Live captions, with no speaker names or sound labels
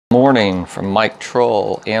Morning from Mike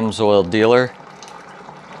Troll, AMSOIL dealer.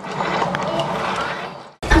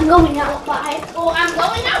 I'm going outside. Oh, I'm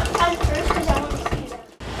going outside first because I want to see them.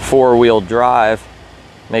 Four-wheel drive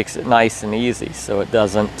makes it nice and easy so it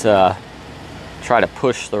doesn't try to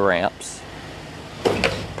push the ramps.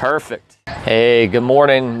 Perfect. Hey, good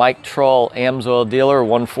morning, Mike Troll, AMSOIL dealer,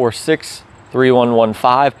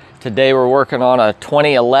 146-3115. Today we're working on a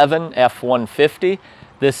 2011 F150.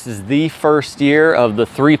 This is the first year of the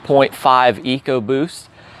 3.5 EcoBoost.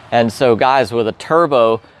 And so guys, with a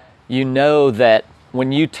turbo, you know that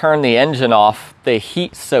when you turn the engine off, the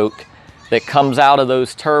heat soak that comes out of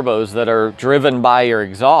those turbos that are driven by your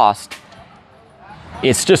exhaust,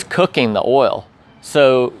 it's just cooking the oil.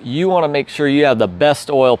 So you want to make sure you have the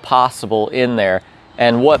best oil possible in there.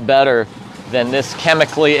 And what better than this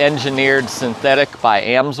chemically engineered synthetic by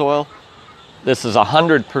AMSOIL? This is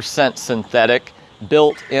 100% synthetic,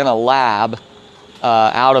 built in a lab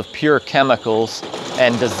out of pure chemicals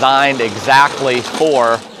and designed exactly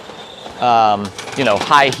for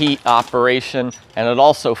high heat operation, and it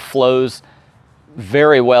also flows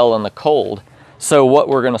very well in the cold. So what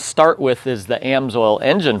we're going to start with is the AMSOIL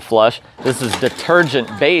engine flush. This is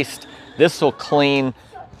detergent based. This will clean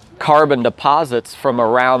carbon deposits from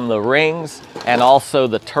around the rings and also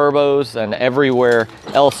the turbos and everywhere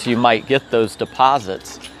else you might get those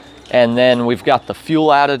deposits. And then we've got the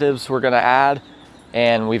fuel additives we're going to add,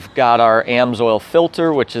 and we've got our AMSOIL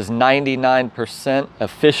filter, which is 99%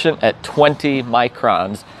 efficient at 20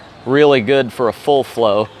 microns. Really good for a full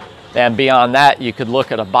flow. And beyond that, you could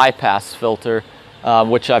look at a bypass filter,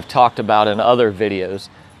 which I've talked about in other videos.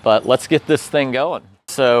 But let's get this thing going.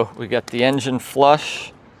 So we got the engine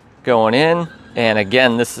flush going in. And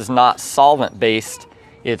again, this is not solvent based,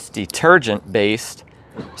 it's detergent based.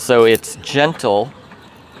 So it's gentle,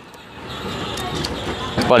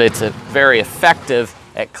 but it's very effective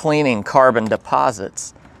at cleaning carbon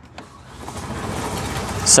deposits.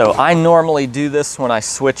 So I normally do this when I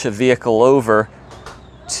switch a vehicle over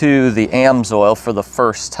to the AMSOIL for the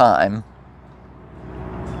first time.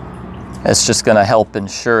 It's just going to help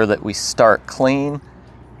ensure that we start clean,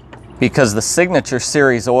 because the Signature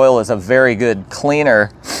Series oil is a very good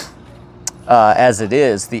cleaner as it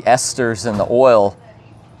is. The esters in the oil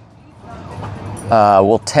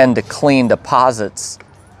will tend to clean deposits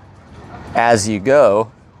as you go,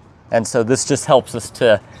 and so this just helps us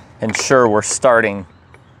to ensure we're starting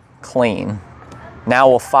clean. Now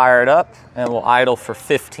we'll fire it up and we'll idle for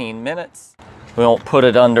 15 minutes. We won't put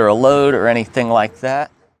it under a load or anything like that.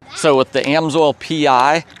 So with the AMSOIL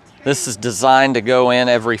PI, this is designed to go in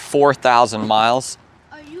every 4,000 miles.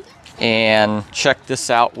 And check this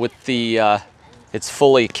out with the, it's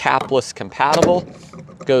fully capless compatible,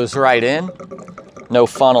 goes right in, no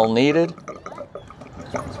funnel needed.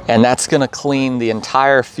 And that's going to clean the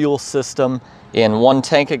entire fuel system in one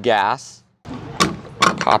tank of gas.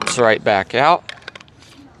 Pops right back out.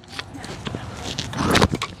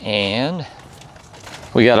 And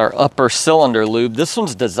we got our upper cylinder lube. This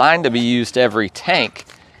one's designed to be used every tank,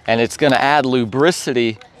 and it's going to add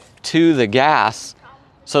lubricity to the gas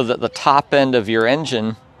so that the top end of your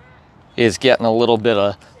engine is getting a little bit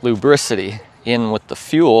of lubricity in with the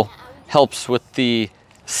fuel. Helps with the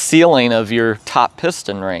sealing of your top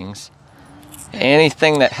piston rings.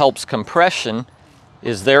 Anything that helps compression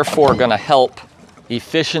is therefore going to help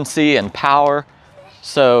efficiency and power.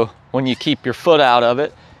 So when you keep your foot out of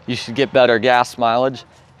it, you should get better gas mileage.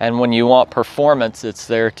 And when you want performance, it's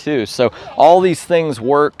there too. So all these things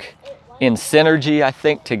work in synergy, I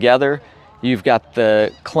think, together. You've got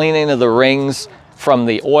the cleaning of the rings from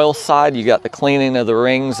the oil side. You got the cleaning of the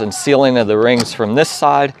rings and sealing of the rings from this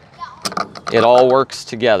side. It all works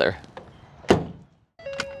together. And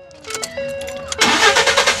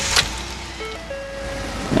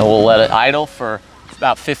we'll let it idle for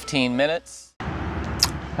about 15 minutes.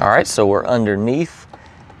 All right, so we're underneath,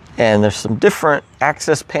 and there's some different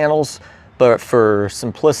access panels, but for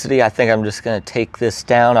simplicity, I think I'm just going to take this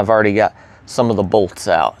down. I've already got some of the bolts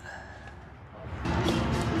out.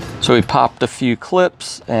 So we popped a few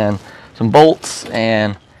clips and some bolts,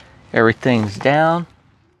 and everything's down.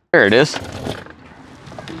 There it is.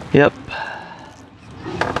 Yep.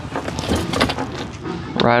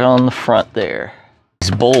 Right on the front there.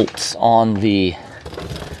 These bolts on the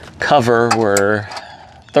cover were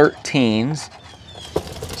 13s.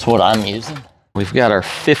 That's what I'm using. We've got our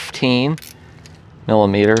 15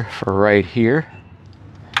 millimeter for right here.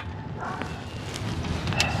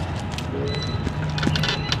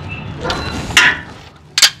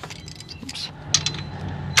 Oops.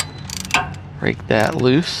 Break that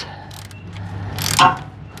loose.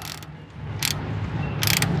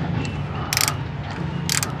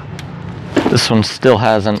 This one still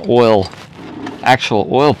has an actual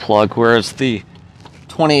oil plug, whereas the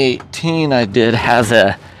 2018 I did has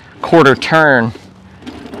a quarter turn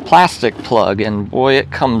plastic plug, and boy,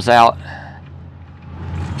 it comes out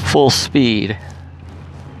full speed.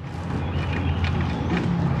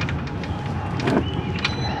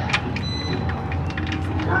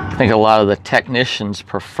 I think a lot of the technicians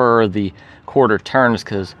prefer the quarter turns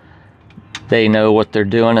because they know what they're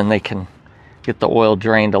doing and they can get the oil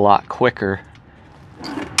drained a lot quicker.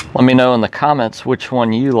 Let me know in the comments which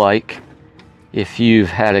one you like, if you've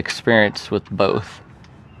had experience with both.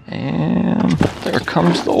 And there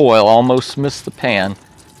comes the oil. Almost missed the pan.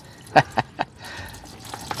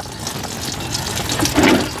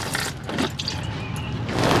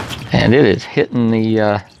 And it is hitting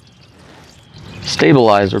the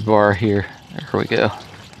stabilizer bar here. There we go.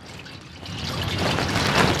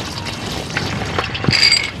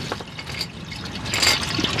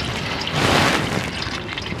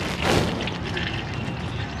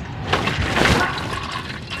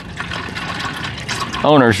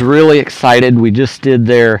 Owner's really excited. We just did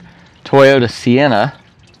their Toyota Sienna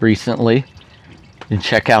recently. You can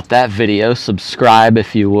check out that video. Subscribe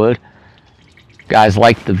if you would. Guys,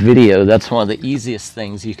 like the video. That's one of the easiest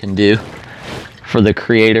things you can do for the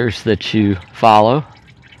creators that you follow.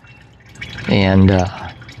 And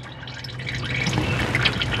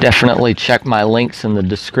definitely check my links in the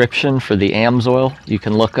description for the AMSOIL. You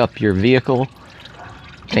can look up your vehicle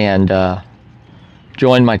and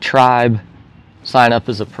join my tribe. Sign up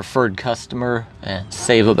as a preferred customer and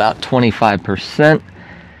save about 25%.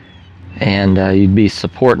 And you'd be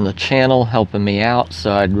supporting the channel, helping me out,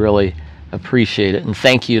 so I'd really appreciate it. And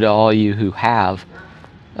thank you to all you who have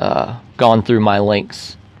gone through my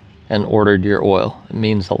links and ordered your oil. It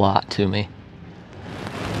means a lot to me.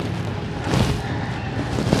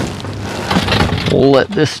 We'll let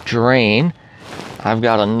this drain. I've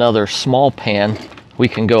got another small pan. We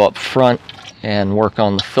can go up front and work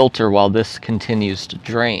on the filter while this continues to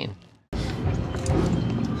drain.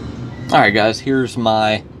 Alright guys, here's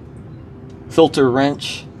my filter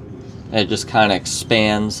wrench. It just kind of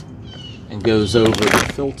expands and goes over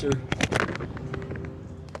the filter.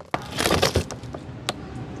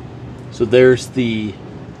 So there's the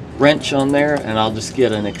wrench on there, and I'll just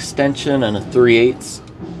get an extension and a 3/8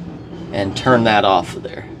 and turn that off of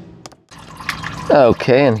there.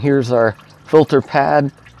 Okay, and here's our filter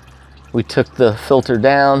pad. We took the filter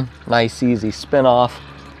down, nice easy spin off.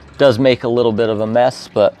 Does make a little bit of a mess,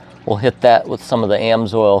 but we'll hit that with some of the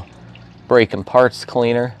AMSOIL brake and parts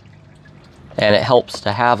cleaner. And it helps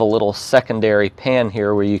to have a little secondary pan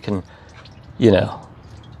here where you can, you know,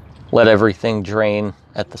 let everything drain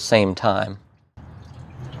at the same time.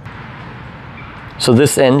 So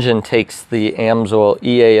this engine takes the AMSOIL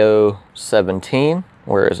EAO17.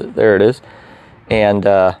 Where is it? There it is. And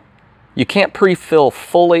you can't pre-fill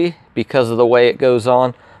fully because of the way it goes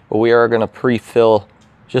on, but we are going to pre-fill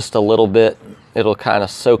just a little bit. It'll kind of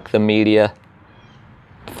soak the media.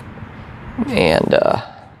 And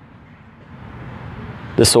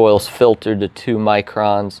this oil's filtered to 2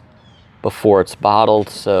 microns before it's bottled,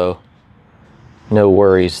 so no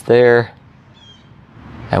worries there.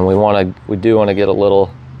 And we do want to get a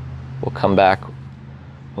little, we'll come back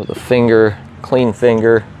with a finger, clean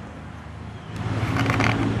finger,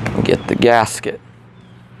 and get the gasket.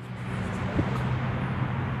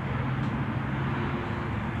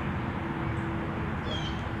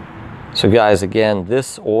 So guys, again,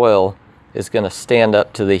 this oil is going to stand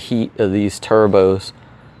up to the heat of these turbos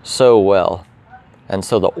so well. And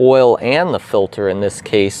so the oil and the filter in this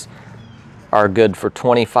case are good for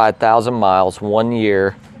 25,000 miles, 1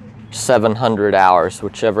 year, 700 hours,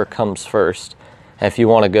 whichever comes first. And if you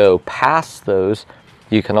want to go past those,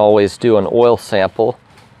 you can always do an oil sample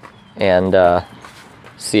and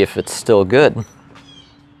see if it's still good. Kind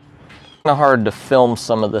of hard to film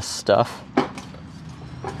some of this stuff,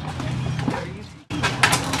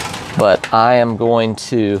 but I am going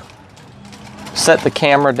to set the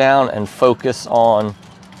camera down and focus on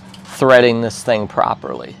threading this thing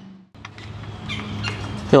properly.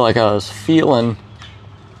 I feel like I was feeling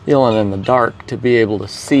in the dark to be able to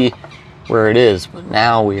see where it is, but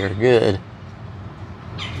now we are good.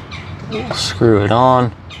 We'll screw it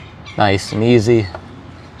on, nice and easy.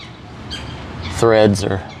 Threads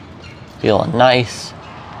are feeling nice.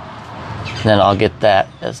 And then I'll get that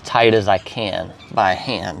as tight as I can by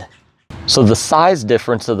hand. So the size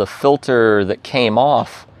difference of the filter that came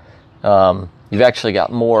off, you've actually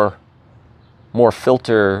got more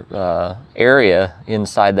filter area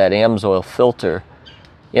inside that AMSOIL filter,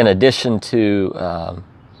 in addition to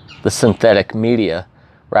the synthetic media,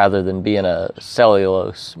 rather than being a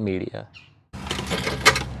cellulose media.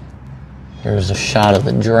 Here's a shot of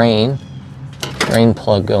the drain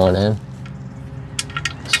plug going in.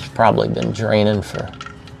 This has probably been draining for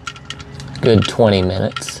a good 20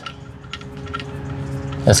 minutes.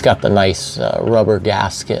 It's got the nice rubber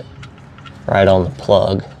gasket right on the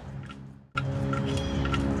plug.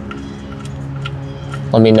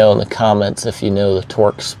 Let me know in the comments if you know the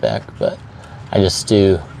torque spec, but I just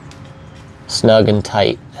do snug and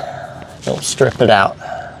tight. Don't strip it out.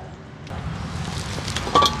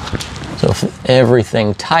 So if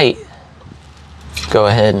everything tight, go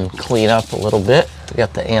ahead and clean up a little bit. We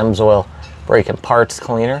got the AMSOIL brake and parts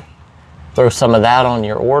cleaner. Throw some of that on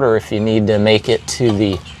your order if you need to make it to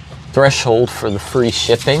the threshold for the free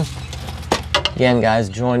shipping. Again, guys,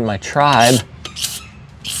 join my tribe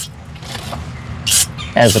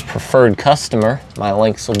as a preferred customer. My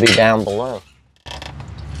links will be down below.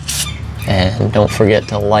 And don't forget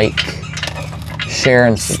to like, share,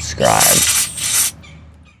 and subscribe.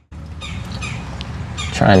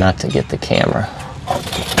 Try not to get the camera.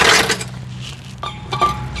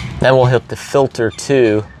 Then we'll hit the filter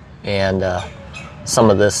too, and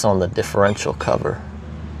some of this on the differential cover.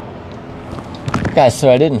 Guys,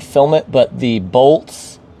 so I didn't film it, but the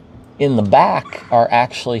bolts in the back are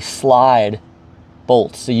actually slide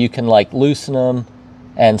bolts. So you can like loosen them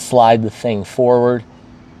and slide the thing forward,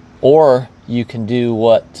 or you can do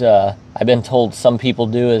what I've been told some people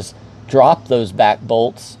do, is drop those back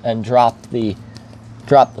bolts and drop the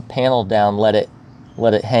panel down, let it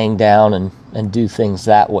hang down and do things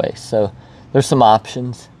that way. So there's some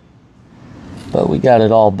options, but we got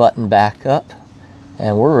it all buttoned back up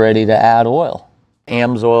and we're ready to add oil.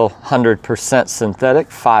 AMSOIL 100% synthetic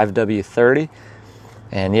 5W30.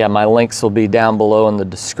 And yeah, my links will be down below in the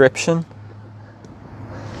description.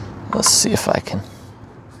 Let's see if I can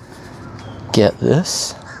get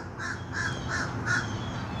this.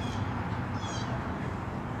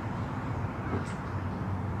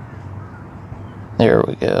 There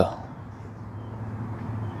we go.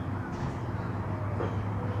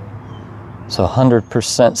 So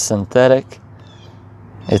 100% synthetic.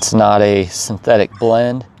 It's not a synthetic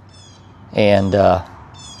blend. And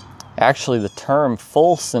actually the term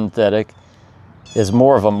full synthetic is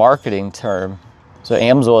more of a marketing term. So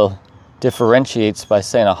AMSOIL differentiates by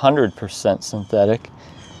saying 100% synthetic.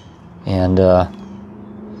 And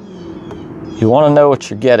you want to know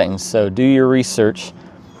what you're getting, so do your research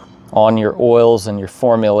on your oils and your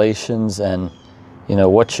formulations, and you know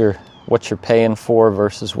what you're paying for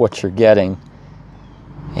versus what you're getting.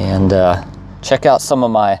 And check out some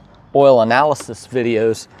of my oil analysis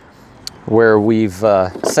videos where we've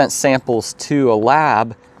sent samples to a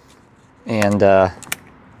lab, and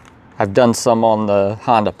I've done some on the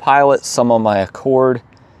Honda Pilot, some on my Accord,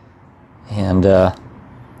 and this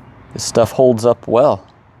stuff holds up well.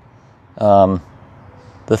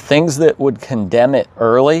 The things that would condemn it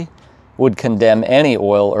early would condemn any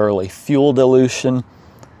oil early. Fuel dilution,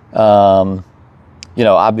 you know,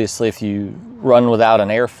 obviously if you run without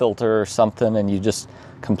an air filter or something and you just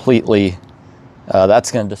completely,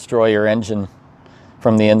 that's going to destroy your engine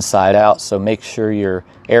from the inside out. So make sure your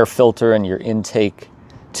air filter and your intake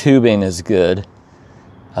tubing is good.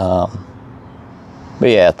 But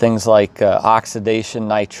yeah, things like oxidation,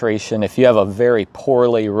 nitration. If you have a very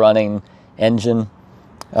poorly running engine,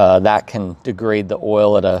 that can degrade the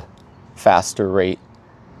oil at a faster rate.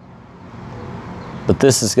 But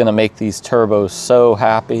this is going to make these turbos so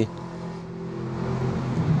happy.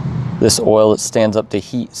 This oil, it stands up to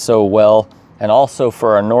heat so well. And also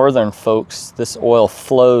for our northern folks, this oil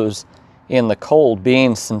flows in the cold.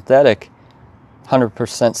 Being synthetic,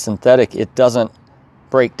 100% synthetic, it doesn't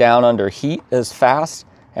break down under heat as fast,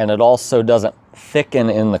 and it also doesn't thicken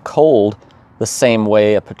in the cold the same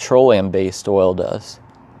way a petroleum-based oil does.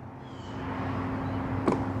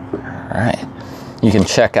 All right, you can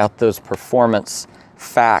check out those performance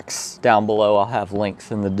facts down below. I'll have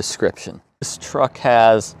links in the description. This truck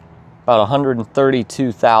has about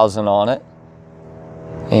 132,000 on it,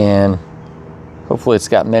 and hopefully it's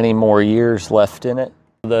got many more years left in it.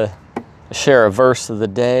 Share a verse of the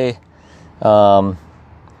day.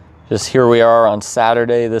 Just here we are on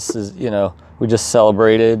Saturday. This is, you know, we just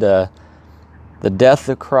celebrated the death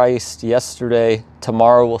of Christ yesterday.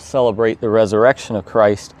 Tomorrow we'll celebrate the resurrection of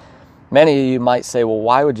Christ. Many of you might say, well,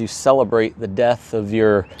 why would you celebrate the death of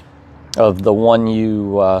the one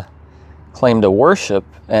you claim to worship?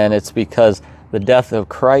 And it's because the death of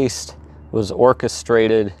Christ was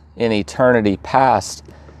orchestrated in eternity past.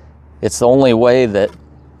 It's the only way that,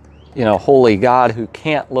 you know, holy God, who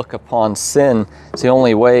can't look upon sin, it's the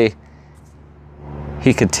only way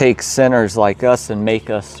he could take sinners like us and make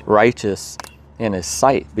us righteous in his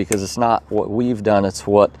sight, because it's not what we've done, it's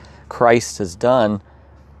what Christ has done,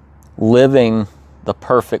 living the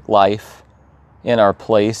perfect life in our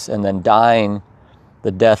place and then dying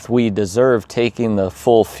the death we deserve, taking the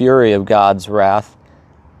full fury of God's wrath,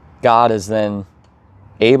 God is then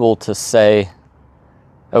able to say,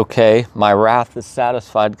 okay, my wrath is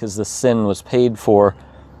satisfied because the sin was paid for,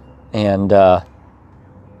 and I'm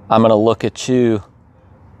going to look at you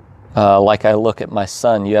like I look at my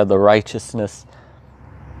son. You have the righteousness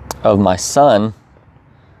of my son.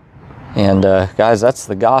 And guys, that's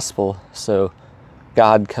the gospel. So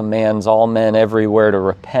God commands all men everywhere to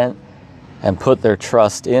repent and put their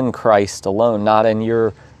trust in Christ alone, not in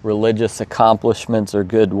your religious accomplishments or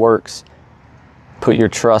good works. Put your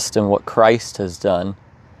trust in what Christ has done,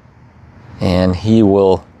 and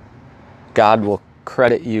God will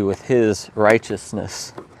credit you with his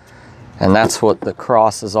righteousness. And that's what the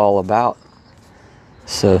cross is all about.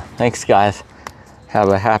 So thanks, guys. Have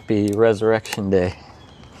a happy Resurrection Day.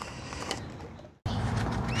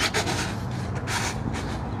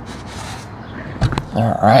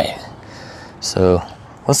 All right, so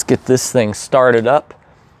let's get this thing started up,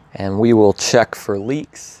 and we will check for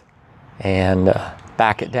leaks and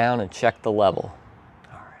back it down and check the level.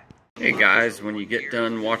 All right. Hey guys, when you get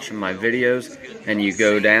done watching my videos and you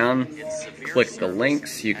go down, click the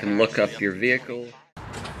links, you can look up your vehicle.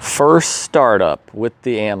 First startup with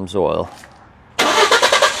the AMSOIL.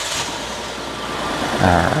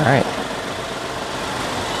 All right.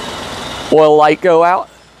 Oil light go out?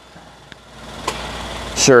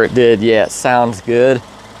 Sure it did, yeah, it sounds good.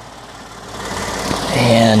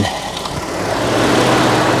 And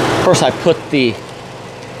of course I put the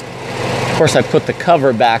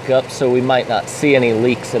cover back up so we might not see any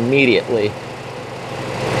leaks immediately.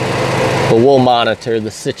 But we'll monitor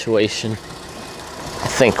the situation. I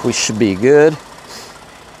think we should be good.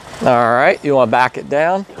 All right, you want to back it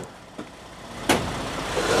down?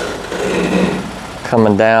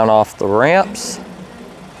 Coming down off the ramps.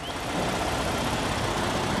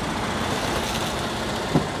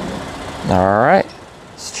 All right,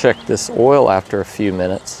 let's check this oil after a few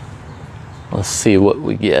minutes. Let's see what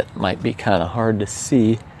we get. Might be kind of hard to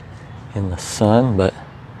see in the sun, but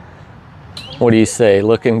what do you say?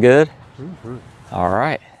 Looking good? Mm-hmm. All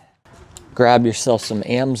right. Grab yourself some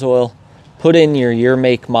AMSOIL, put in your year,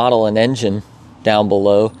 make, model, and engine down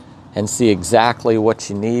below and see exactly what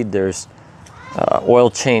you need. There's oil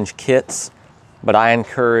change kits, but I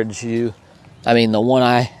encourage you, the one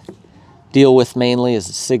I deal with mainly is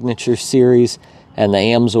the Signature series and the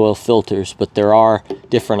AMSOIL filters, but there are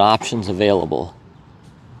different options available.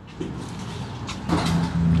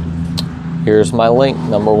 Here's my link,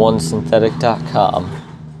 number1synthetic.com.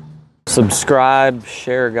 Subscribe,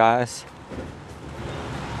 share, guys.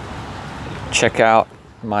 Check out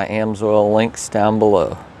my AMSOIL links down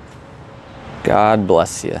below. God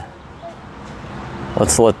bless you.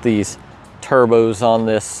 Let's let these turbos on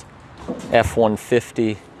this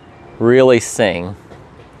F150 really sing.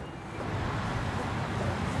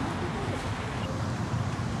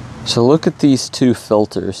 So look at these two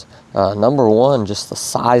filters. Number one, just the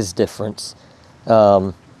size difference.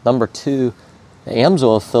 Number two, the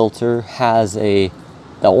AMSOIL filter has the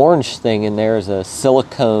orange thing in there is a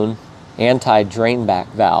silicone anti-drain back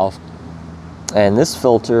valve. And this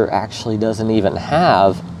filter actually doesn't even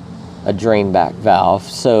have a drain back valve.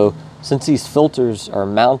 So since these filters are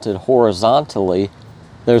mounted horizontally,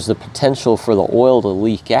 there's the potential for the oil to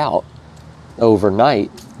leak out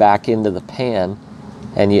overnight back into the pan,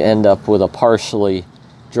 and you end up with a partially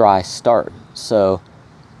dry start. So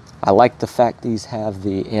I like the fact these have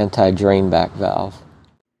the anti-drain back valve.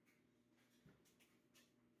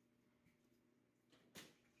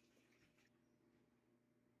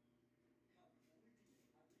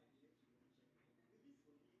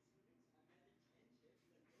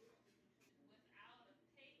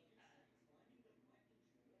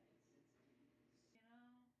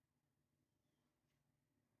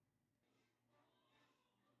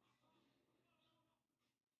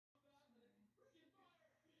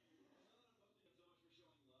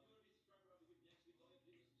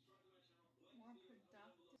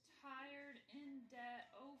 Tired, in debt,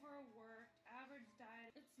 overworked, average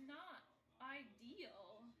diet. It's not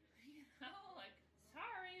ideal,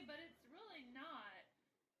 sorry, but it's really not.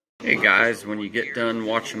 Hey guys, when you get done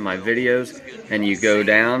watching my videos and you go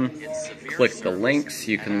down, click the links,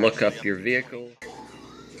 you can look up your vehicle.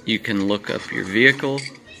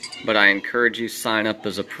 But I encourage you sign up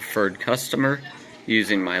as a preferred customer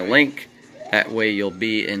using my link. That way you'll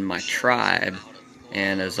be in my tribe.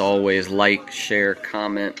 And as always, like, share,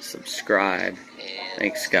 comment, subscribe.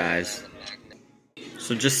 Thanks, guys.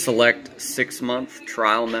 So just select 6-month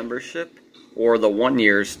trial membership or the 1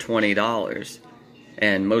 year's $20.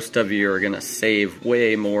 And most of you are going to save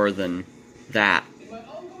way more than that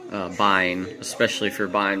buying, especially if you're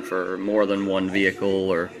buying for more than one vehicle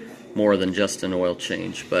or more than just an oil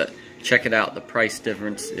change. But check it out, the price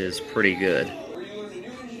difference is pretty good.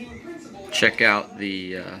 Check out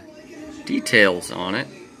the details on it.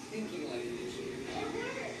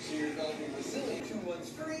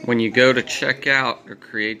 When you go to check out or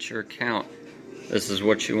create your account, this is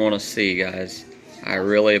what you want to see, guys. I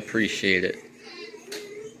really appreciate it.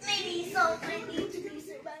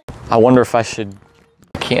 I wonder if I should,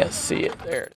 can't see it there.